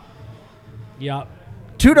 Oh, yeah. Yeah.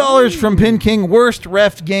 $2 from Pin King. Worst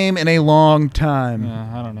ref game in a long time.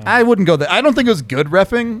 I don't know. I wouldn't go there. I don't think it was good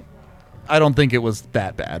reffing. I don't think it was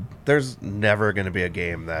that bad. There's never going to be a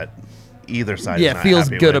game that either side Yeah, is not feels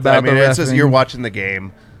happy good with. about I mean, the it's just reffing. you're watching the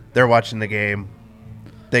game, they're watching the game.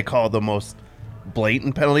 They call the most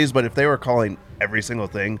blatant penalties, but if they were calling every single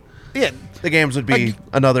thing, Yeah, the games would be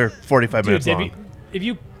another 45 minutes Dude, long. if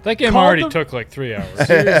you That game called already the- took like 3 hours.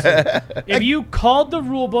 if you called the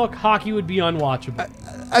rule book, hockey would be unwatchable.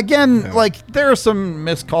 again, like there are some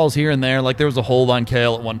missed calls here and there. Like there was a hold on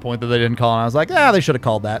Kale at one point that they didn't call, and I was like, they should have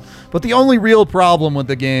called that. But the only real problem with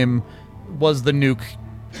the game was the Nuke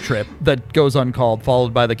trip that goes uncalled,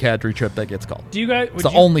 followed by the Kadri trip that gets called. Do you guys? It's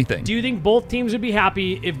the only thing. Do you think both teams would be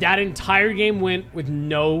happy if that entire game went with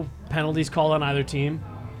no penalties called on either team?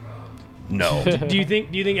 No. Do you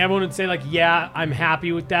think everyone would say like, yeah, I'm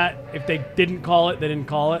happy with that? If they didn't call it, they didn't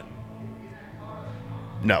call it.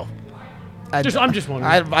 No. I'm just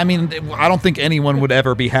wondering. I mean, I don't think anyone would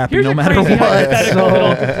ever be happy Here's no a matter crazy what. hypothetical So,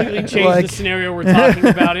 that'll completely change like- the scenario we're talking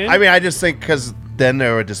about. I mean, I just think because then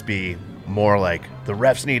there would just be more like the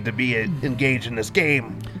refs need to be engaged in this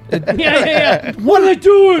game. yeah. What are they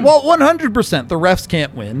doing? well, 100%, the refs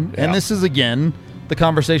can't win, Yeah. and this is again the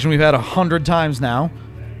conversation we've had 100 times now.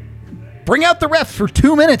 Bring out the ref for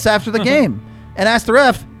 2 minutes after the game and ask the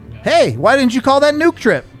ref, hey, why didn't you call that Nuke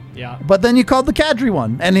trip? Yeah. But then you called the Kadri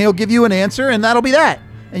one, and he'll give you an answer, and that'll be that,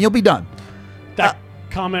 and you'll be done. That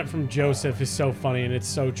comment from Joseph is so funny and it's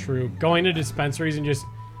so true. Going to dispensaries and just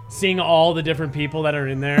seeing all the different people that are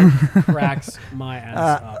in there cracks my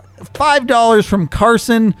ass up. $5 from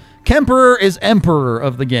Carson. Kemperer is emperor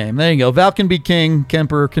of the game. There you go. Val can be king.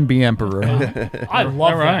 Kemperer can be emperor. I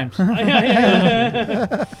love That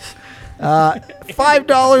that. rhymes.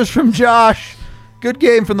 $5 from Josh. Good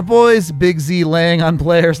game from the boys. Big Z laying on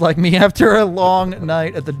players like me after a long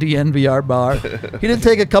night at the DNVR bar. He did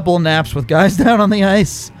take a couple of naps with guys down on the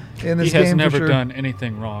ice in this He has game. never for sure. done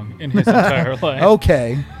anything wrong in his entire life.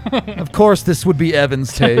 Okay. Of course, this would be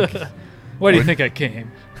Evan's take. Why do you think I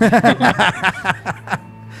came?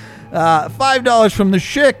 $5 from the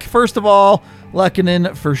Schick. First of all,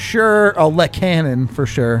 Lekkonen for sure. Oh, Lekkonen for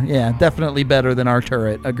sure. Yeah, definitely better than our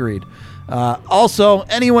turret. Agreed. Also,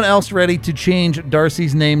 anyone else ready to change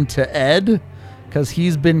Darcy's name to Ed? Because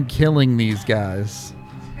he's been killing these guys.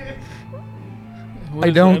 What I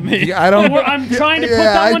does don't. that mean? I'm trying to put Yeah,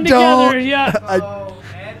 that I one together. don't- Yeah. Oh,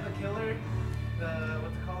 Ed the Killer,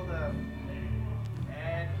 what's it called?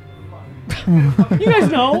 Ed. You guys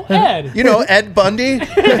know Ed. You know Ed Bundy?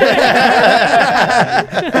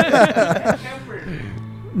 Kemper.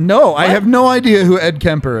 No, I have no idea who Ed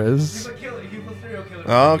Kemper is. He's a killer. He was a serial killer.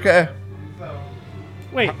 Oh, okay. So,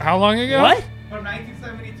 Wait, How long ago? what? from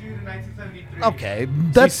 1972 to 1973. Okay,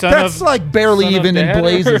 that's son that's of- like barely son of even in dad?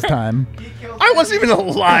 Blaze's time. He killed I wasn't even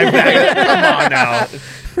alive back then. Come on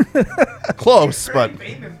now. Close, but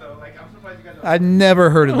famous though. Like I'm surprised you guys don't. I never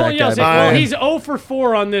heard of Well, that yeah, guy. so, well, before. he's 0 for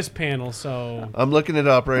 4 on this panel, so I'm looking it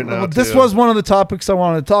up right now. Well, this too. was one of the topics I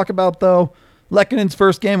wanted to talk about, though. Lekkonen's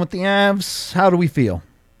first game with the Avs. How do we feel?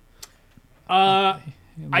 I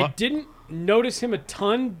didn't notice him a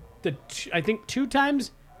ton. I think 2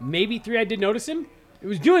 times, maybe 3, I did notice him. It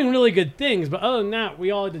was doing really good things, but other than that,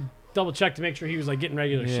 we all had to double check to make sure he was like getting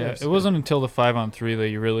regular Yeah, shifts. it wasn't until the 5-on-3 that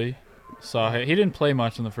you really saw him. He didn't play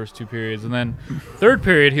much in the first 2 periods, and then third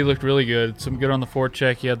period he looked really good. Some good on the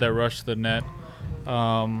forecheck. He had that rush to the net.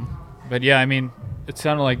 But yeah, I mean, it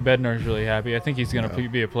sounded like Bednar's really happy. I think he's going to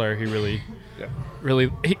be a player. He really.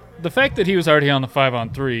 The fact that he was already on the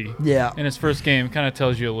 5-on-3 Yeah, in his first game kind of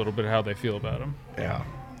tells you a little bit how they feel about him. Yeah.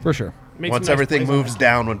 for sure. Made some Once nice everything plays on moves that.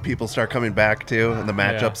 down, when people start coming back too, and the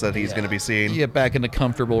matchups that he's going to be seeing. You get back into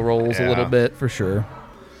comfortable roles a Yeah. little bit, for sure.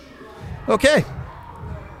 Okay.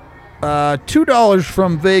 $2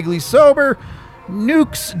 from Vaguely Sober.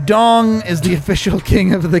 Nuke's dong is the official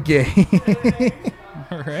king of the game.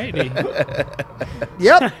 Alrighty.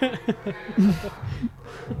 Yep.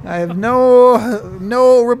 I have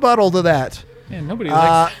no rebuttal to that. Man, nobody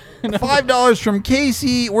likes. $5 from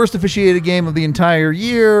Casey. Worst officiated game of the entire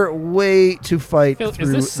year. Way to fight Phil, is through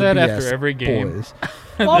this the said after BS, every game? boys.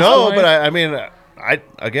 No, but I mean, I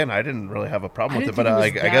didn't really have a problem with I it, didn't but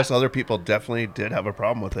think it was I guess that- other people definitely did have a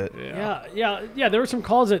problem with it. Yeah. There were some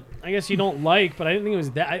calls that I guess you don't like, but I didn't think it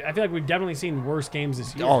was that. I feel like we've definitely seen worse games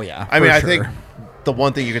this year. Oh yeah. I mean, for I sure. think the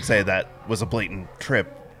one thing you could say that was a blatant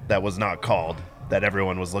trip that was not called that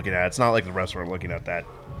everyone was looking at. It's not like the rest were looking at that.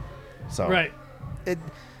 So Right.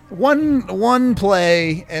 One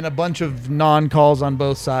play and a bunch of non-calls on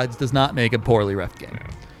both sides does not make a poorly ref game.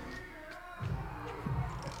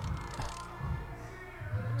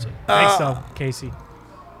 Thanks, though, Casey.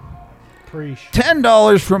 Preach.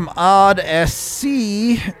 $10 from Odd SC.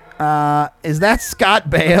 Is that Scott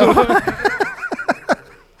Baio?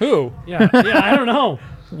 Who? Yeah, I don't know.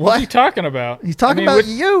 What's he talking about? He's talking I mean, about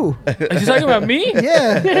you. Is he talking about me?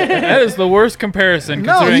 Yeah. That is the worst comparison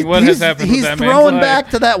No, considering what has happened he's with that throwing man's back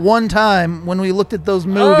life. to that one time when we looked at those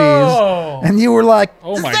movies, Oh. and you were like,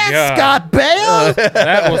 Oh "Is my that God. Scott Baio?"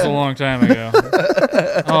 That was a long time ago.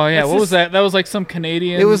 Oh yeah, what was that? That was like some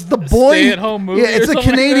Canadian. It was the boy. stay-at-home movie. Yeah, it's or a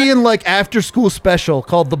something Canadian like after-school special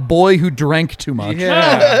called "The Boy Who Drank Too Much." Like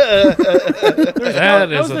that. Yeah,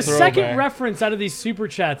 That is was a the throwback. second reference out of these super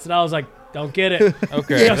chats that I was like, don't get it.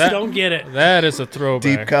 Okay, Just that, don't get it. that is a throwback.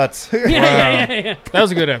 deep cuts. Yeah. That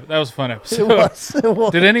was a good. That was a fun episode. It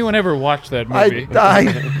was. Did anyone ever watch that movie?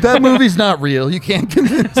 That movie's not real. You can't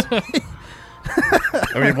convince me.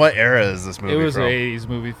 I mean, what era is this movie It was from? an 80s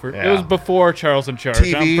movie. It Yeah. was before Charles in Charge.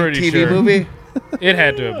 I'm TV pretty sure. movie? It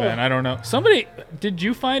had to have been. I don't know. Somebody, did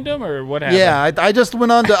you find them or what happened? Yeah, I just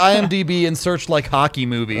went on to IMDb and searched like hockey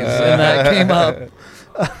movies, and that came up.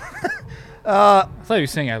 I thought you were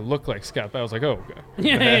saying I look like Scott. But I was like, oh, okay.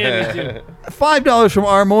 Yeah, me too. $5 from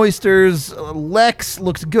Arm Oysters. Lex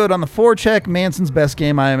looks good on the forecheck. Manson's best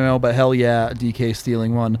game IMO, but hell yeah, DK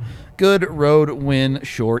stealing one. Good road win,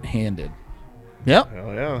 short-handed. Yep,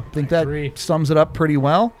 Oh yeah. I think that agree. sums it up pretty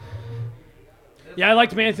well. Yeah, I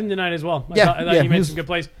liked Manson tonight as well. I Yeah, thought yeah, he made he's- some good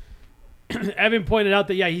plays. Evan pointed out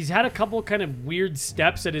that, he's had a couple kind of weird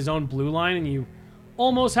steps at his own blue line, and you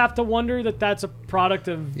almost have to wonder that that's a product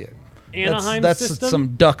of Anaheim's That's system. some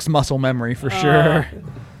Ducks muscle memory for sure.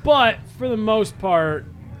 But for the most part,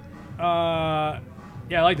 I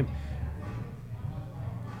liked him.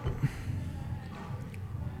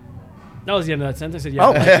 That was the end of that sentence. I said,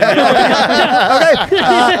 yeah.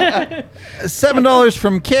 $7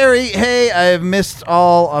 from Carrie. Hey, I have missed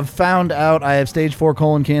all. I've found out I have stage 4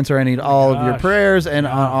 colon cancer. I need all of your gosh. prayers and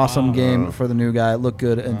an awesome game for the new guy. Looked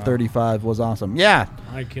good and 35 was awesome. Yeah,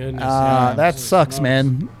 My goodness. that sucks,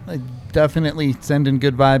 man. Definitely sending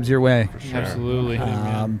good vibes your way. Absolutely.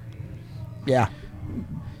 Yeah.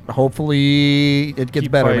 Hopefully it gets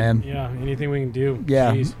Keep better, fighting. man. Yeah, anything we can do.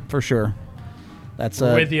 Yeah, Jeez. for sure. That's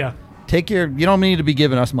We're with you. Take your. You don't need to be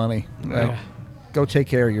giving us money. Yeah. Go take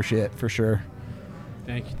care of your shit for sure.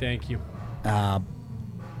 Thank you.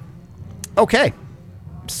 Okay,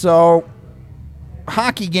 so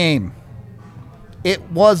hockey game. It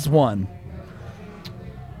was one.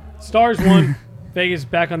 Stars won. Vegas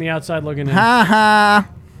back on the outside looking in. Ha ha.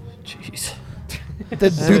 Jeez.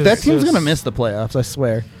 Dude, that team's just- gonna miss the playoffs. I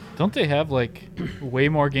swear. Don't they have like way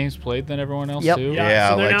more games played than everyone else Yep. too? Yeah,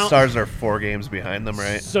 so they're like now- Stars are 4 games behind them,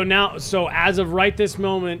 right? So as of right this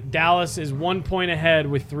moment, Dallas is 1 point ahead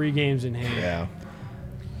with 3 games in hand. Yeah.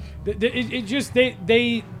 It just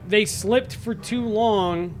they slipped for too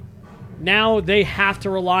long. Now they have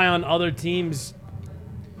to rely on other teams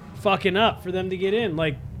fucking up for them to get in.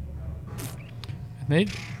 Like,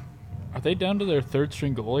 Are they down to their 3rd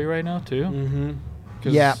string goalie right now too? Mm-hmm.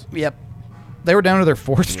 Yeah, yep. They were down to their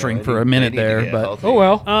 4th string they for a need- minute they need to there, get but healthy. Oh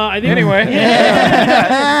well. I think Anyway.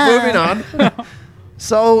 Moving on.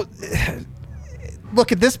 so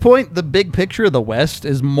look, at this point, the big picture of the West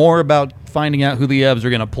is more about finding out who the Evs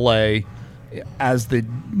are going to play as the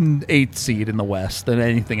 8th seed in the West than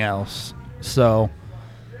anything else. So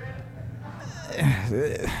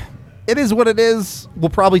it is what it is. We'll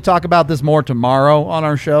probably talk about this more tomorrow on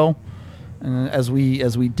our show, as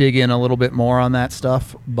we dig in a little bit more on that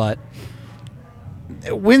stuff. But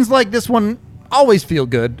wins like this one always feel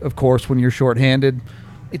good, of course, when you're shorthanded.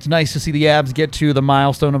 It's nice to see the Avs get to the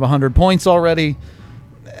milestone of 100 points already.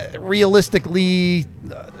 Realistically,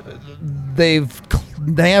 they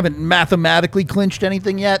haven't mathematically clinched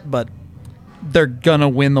anything yet, but they're gonna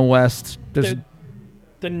win the West. the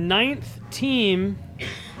 9th team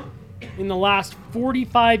in the last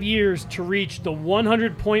 45 years to reach the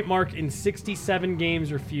 100-point mark in 67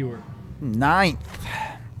 games or fewer. 9th.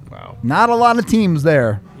 Wow. Not a lot of teams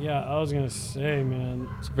there. Yeah, I was gonna say, man.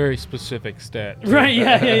 It's a very specific stat. Right?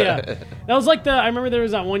 Yeah. That was like I remember there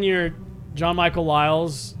was that one year, John Michael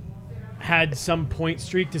Lyles had some point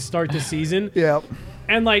streak to start the season. Yep.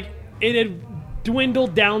 And like it had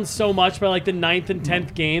dwindled down so much by like the 9th and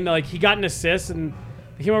 10th game that like he got an assist and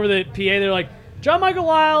they came over the PA. They're like, John Michael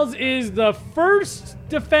Lyles is the first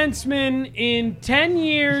defenseman in 10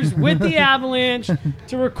 years with the Avalanche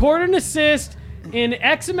to record an assist in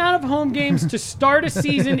X amount of home games to start a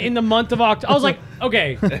season in the month of October. I was like,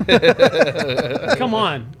 okay, come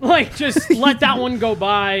on, like just let that one go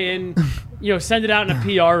by and send it out in a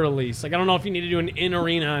PR release. Like I don't know if you need to do an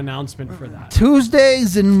in-arena announcement for that.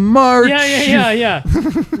 Tuesdays in March. Yeah.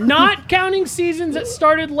 Not counting seasons that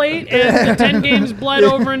started late and the 10 games bled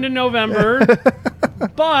over into November,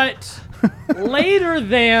 but later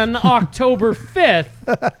than October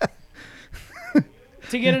 5th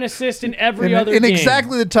to get an assist in every other in game.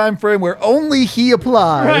 exactly the time frame where only he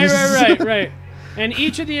applies. Right. And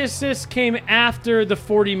each of the assists came after the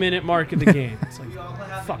 40-minute mark of the game. It's like,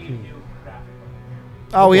 fuck you.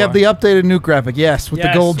 Oh, we have the updated Nuke graphic. Yes, with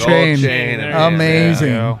the gold chain. There Amazing.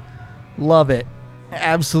 Yeah. Love it.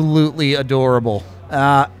 Absolutely adorable.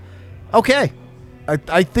 Okay.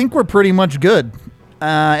 I think we're pretty much good.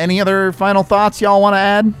 Any other final thoughts y'all want to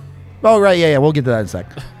add? Oh, right. Yeah. We'll get to that in a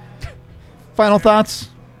sec. Final thoughts?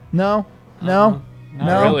 No? Not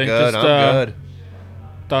really. Good, Just I'm good.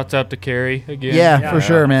 thoughts out to Carrie again. Yeah, for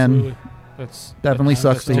sure, man. Absolutely. That's Definitely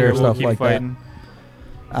sucks to hear terrible. stuff Keep like fighting.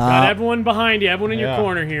 Got everyone behind you, everyone in your Yeah.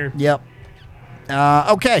 corner here. that. Yep.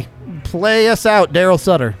 Okay. Play us out, Daryl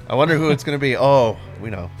Sutter. I wonder who it's going to be. Oh, we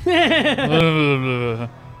know. Right?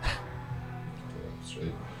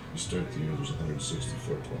 You start the year, there's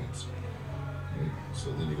 164 points. Right?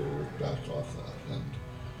 So then you got to work back off that.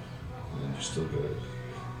 And you still got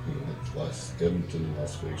to, like Edmonton and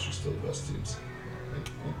Las Vegas are still the best teams. Right?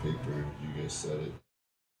 On paper, you guys said it.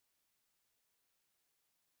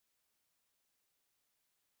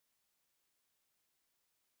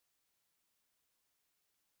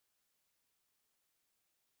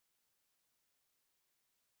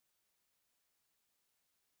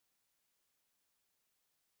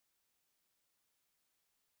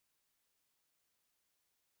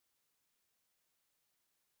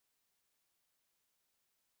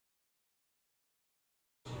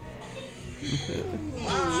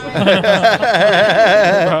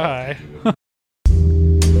 Bye.